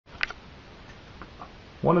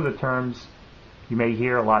One of the terms you may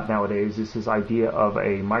hear a lot nowadays is this idea of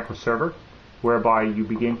a microserver, whereby you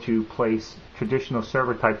begin to place traditional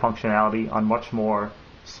server type functionality on much more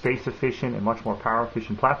space efficient and much more power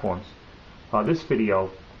efficient platforms. This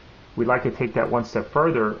video, we'd like to take that one step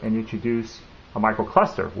further and introduce a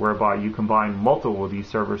microcluster, whereby you combine multiple of these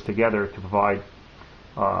servers together to provide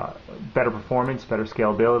better performance, better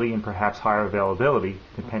scalability, and perhaps higher availability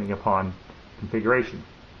depending upon configuration.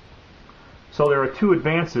 So there are two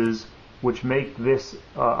advances which make this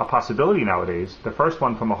a possibility nowadays. The first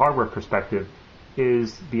one, from a hardware perspective,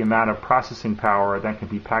 is the amount of processing power that can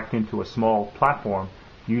be packed into a small platform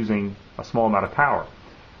using a small amount of power.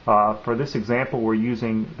 For this example, we're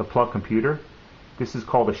using the plug computer. This is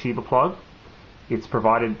called a Shiba plug. It's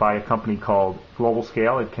provided by a company called Global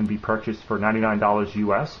Scale. It can be purchased for $99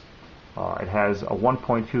 US. It has a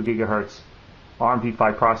 1.2 gigahertz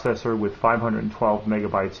ARM-v5 processor with 512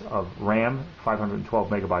 megabytes of RAM, 512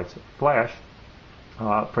 megabytes of flash.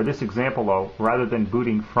 For this example, though, rather than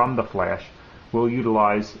booting from the flash, we'll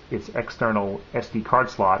utilize its external SD card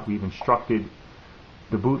slot. We've instructed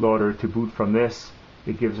the bootloader to boot from this.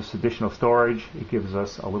 It gives us additional storage, it gives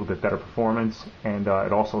us a little bit better performance, and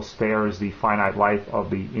it also spares the finite life of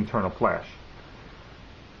the internal flash.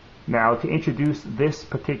 Now, to introduce this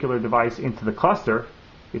particular device into the cluster,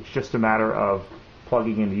 it's just a matter of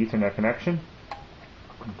plugging in the Ethernet connection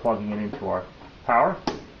and plugging it into our power,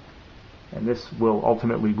 and this will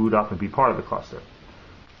ultimately boot up and be part of the cluster.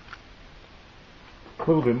 A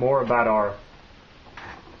little bit more about our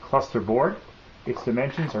cluster board. Its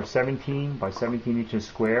dimensions are 17 by 17 inches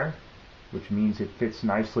square, which means it fits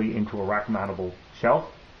nicely into a rack-mountable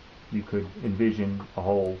shelf. You could envision a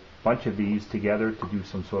whole bunch of these together to do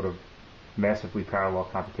some sort of massively parallel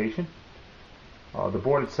computation. The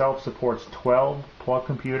board itself supports 12 plug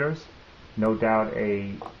computers. No doubt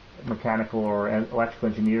a mechanical or electrical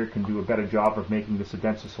engineer can do a better job of making this a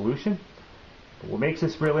denser solution. But what makes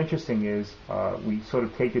this real interesting is we sort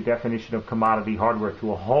of take the definition of commodity hardware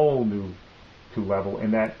to a whole new level,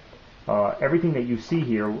 in that everything that you see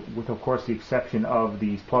here, with of course the exception of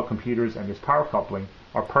these plug computers and this power coupling,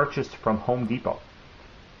 are purchased from Home Depot.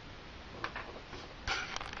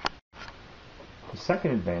 The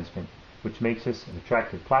second advancement, which makes this an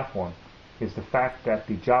attractive platform, is the fact that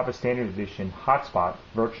the Java Standard Edition HotSpot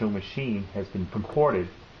virtual machine has been ported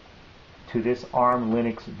to this ARM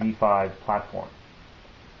Linux v5 platform.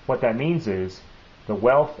 What that means is the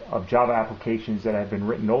wealth of Java applications that have been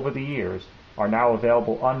written over the years are now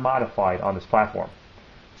available unmodified on this platform.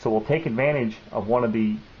 So we'll take advantage of one of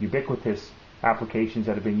the ubiquitous applications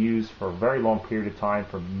that have been used for a very long period of time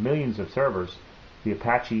for millions of servers, the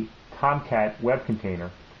Apache Tomcat web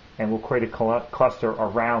container, and we'll create a cluster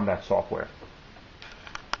around that software.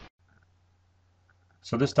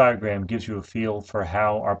 So this diagram gives you a feel for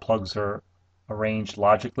how our plugs are arranged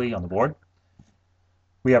logically on the board.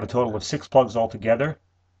 We have a total of 6 plugs altogether.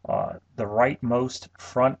 The rightmost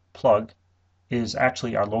front plug is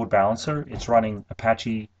actually our load balancer. It's running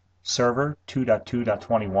Apache Server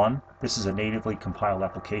 2.2.21. This is a natively compiled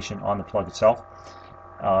application on the plug itself.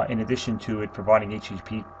 In addition to it providing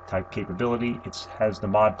HTTP type capability, it has the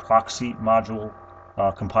mod proxy module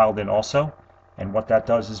compiled in also. And what that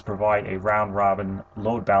does is provide a round-robin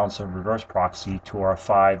load balancer and reverse proxy to our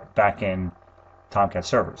 5 back-end Tomcat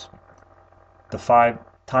servers. The 5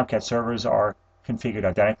 Tomcat servers are configured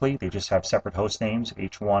identically. They just have separate host names,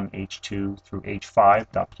 h1, h2 through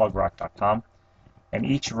h5.plugrock.com, and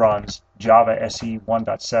each runs Java SE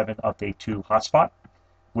 1.7 Update 2 HotSpot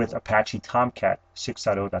with Apache Tomcat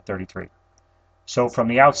 6.0.33. So from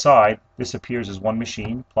the outside, this appears as one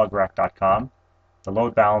machine, plugrock.com. The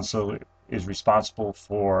load balancer is responsible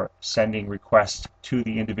for sending requests to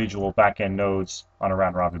the individual back-end nodes on a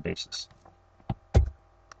round-robin basis.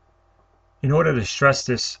 In order to stress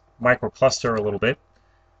this microcluster a little bit,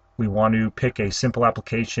 we want to pick a simple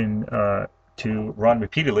application to run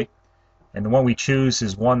repeatedly, and the one we choose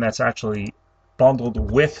is one that's actually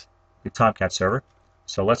bundled with the Tomcat server.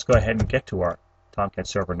 So let's go ahead and get to our Tomcat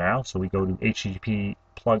server now. So we go to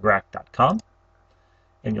http://plugrock.com,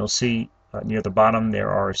 and you'll see near the bottom there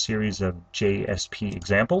are a series of JSP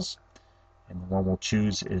examples, and the one we'll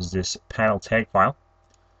choose is this panel tag file.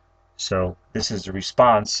 So this is the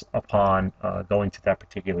response upon going to that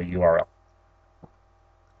particular URL.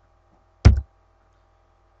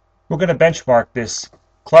 We're going to benchmark this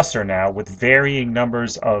cluster now with varying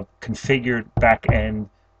numbers of configured back-end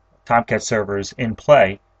Tomcat servers in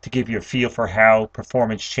play to give you a feel for how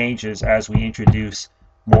performance changes as we introduce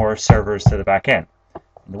more servers to the back end.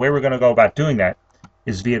 And the way we're going to go about doing that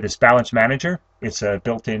is via this balance manager. It's a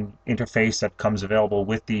built-in interface that comes available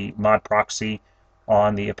with the mod proxy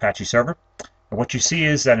on the Apache server. And what you see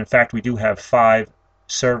is that in fact we do have 5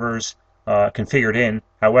 servers configured in.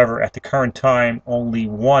 However, at the current time only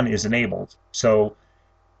one is enabled. So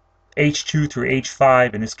H2 through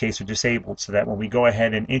H5 in this case are disabled, so that when we go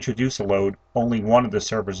ahead and introduce a load, only one of the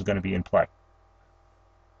servers is going to be in play.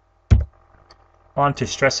 On to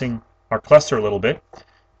stressing our cluster a little bit.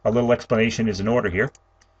 A little explanation is in order here.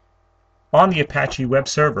 On the Apache web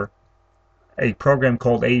server, a program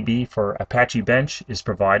called AB for Apache Bench is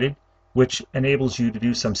provided, which enables you to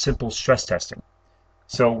do some simple stress testing.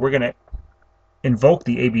 So we're going to invoke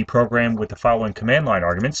the AB program with the following command line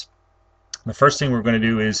arguments. The first thing we're going to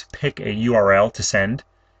do is pick a URL to send.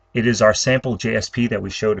 It is our sample JSP that we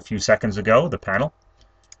showed a few seconds ago, the panel.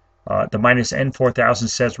 The minus N4000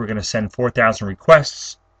 says we're going to send 4,000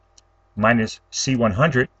 requests. Minus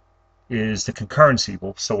C100 is the concurrency.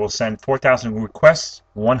 So we'll send 4,000 requests,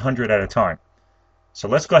 100 at a time. So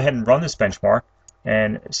let's go ahead and run this benchmark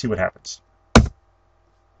and see what happens.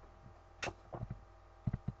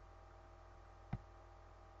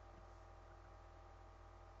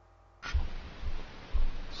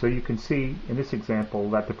 So you can see in this example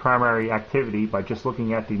that the primary activity, by just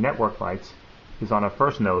looking at the network lights, is on our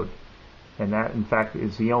first node, and that in fact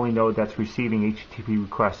is the only node that's receiving HTTP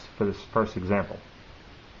requests for this first example.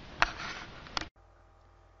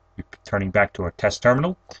 Turning back to our test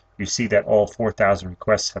terminal, you see that all 4,000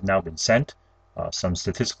 requests have now been sent. Some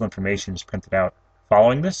statistical information is printed out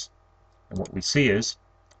following this, and what we see is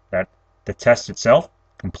that the test itself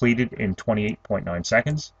completed in 28.9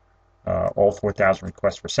 seconds. All 4,000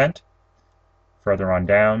 requests were sent. Further on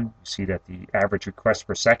down, you see that the average requests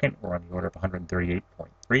per second were on the order of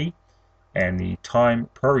 138.3, and the time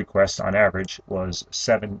per request on average was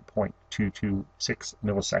 7.226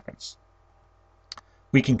 milliseconds.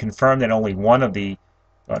 We can confirm that only one of the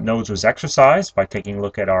nodes was exercised by taking a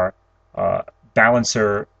look at our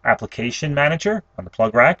balancer application manager on the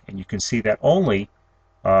plug rack, and you can see that only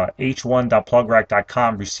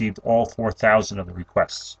h1.plugrack.com received all 4,000 of the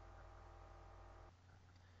requests.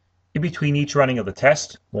 In between each running of the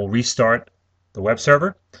test, we'll restart the web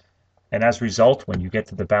server, and as a result, when you get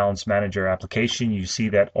to the balance manager application, you see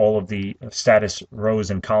that all of the status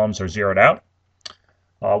rows and columns are zeroed out.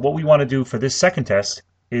 What we want to do for this second test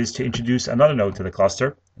is to introduce another node to the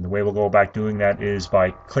cluster, and the way we'll go about doing that is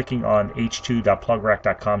by clicking on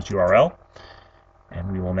h2.plugrack.com's URL, and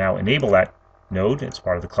we will now enable that node as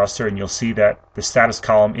part of the cluster, and you'll see that the status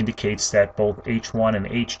column indicates that both H1 and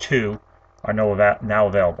H2 are now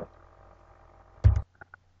available.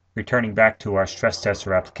 Returning back to our stress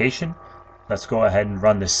tester application, let's go ahead and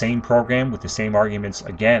run the same program with the same arguments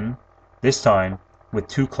again, this time with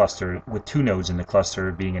two nodes in the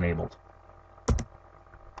cluster being enabled.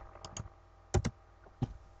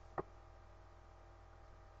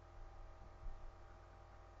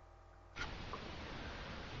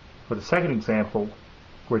 For the second example,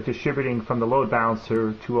 we're distributing from the load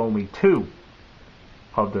balancer to only 2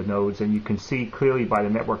 of the nodes, and you can see clearly by the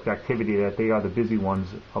network activity that they are the busy ones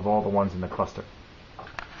of all the ones in the cluster.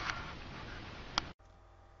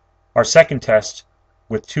 Our second test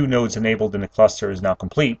with 2 nodes enabled in the cluster is now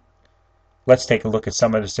complete. Let's take a look at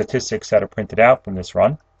some of the statistics that are printed out from this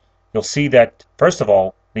run. You'll see that, first of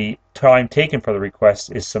all, the time taken for the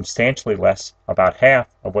request is substantially less, about half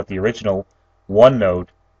of what the original 1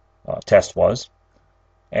 node test was.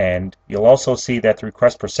 And you'll also see that the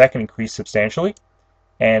request per second increased substantially,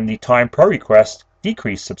 and the time per request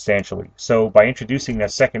decreased substantially. So by introducing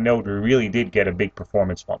that second node, we really did get a big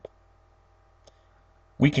performance bump.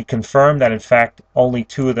 We can confirm that in fact only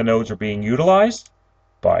 2 of the nodes are being utilized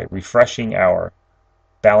by refreshing our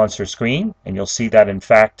balancer screen, and you'll see that in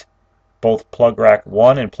fact both PlugRack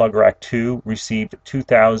 1 and PlugRack 2 received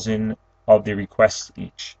 2,000 of the requests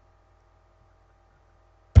each.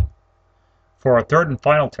 For our third and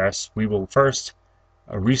final test, we will first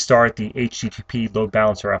restart the HTTP load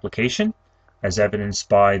balancer application, as evidenced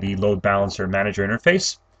by the load balancer manager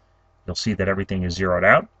interface. You'll see that everything is zeroed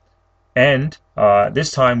out. And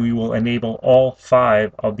this time we will enable all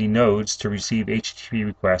 5 of the nodes to receive HTTP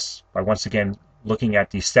requests by once again looking at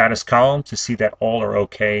the status column to see that all are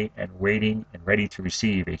okay and waiting and ready to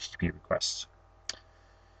receive HTTP requests.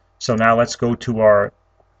 So now let's go to our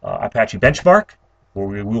Apache benchmark, where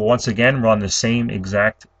we will once again run the same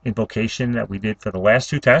exact invocation that we did for the last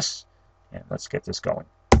 2 tests. And let's get this going.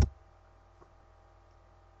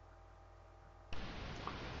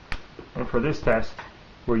 And for this test,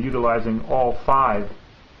 we're utilizing all 5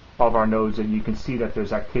 of our nodes, and you can see that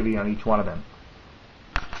there's activity on each one of them.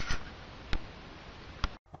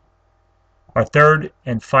 Our third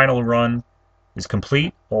and final run is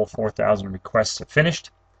complete. All 4,000 requests are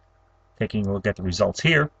finished. taking a look at the results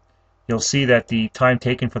here, you'll see that the time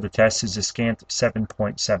taken for the test is a scant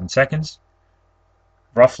 7.7 seconds,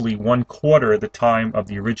 roughly 1/4 the time of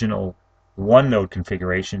the original one node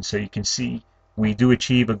configuration. So you can see we do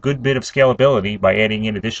achieve a good bit of scalability by adding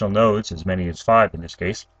in additional nodes, as many as 5 in this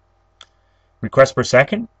case. Requests per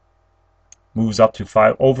second moves up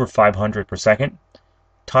to over 500 per second.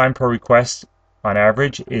 Time per request on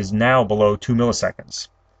average is now below 2 milliseconds.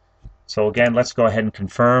 So again, let's go ahead and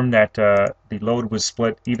confirm that the load was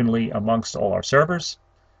split evenly amongst all our servers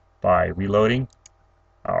by reloading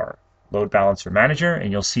our load balancer manager,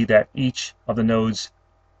 and you'll see that each of the nodes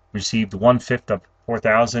received 1/5 of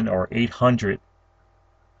 4,000 or 800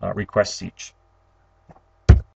 requests each.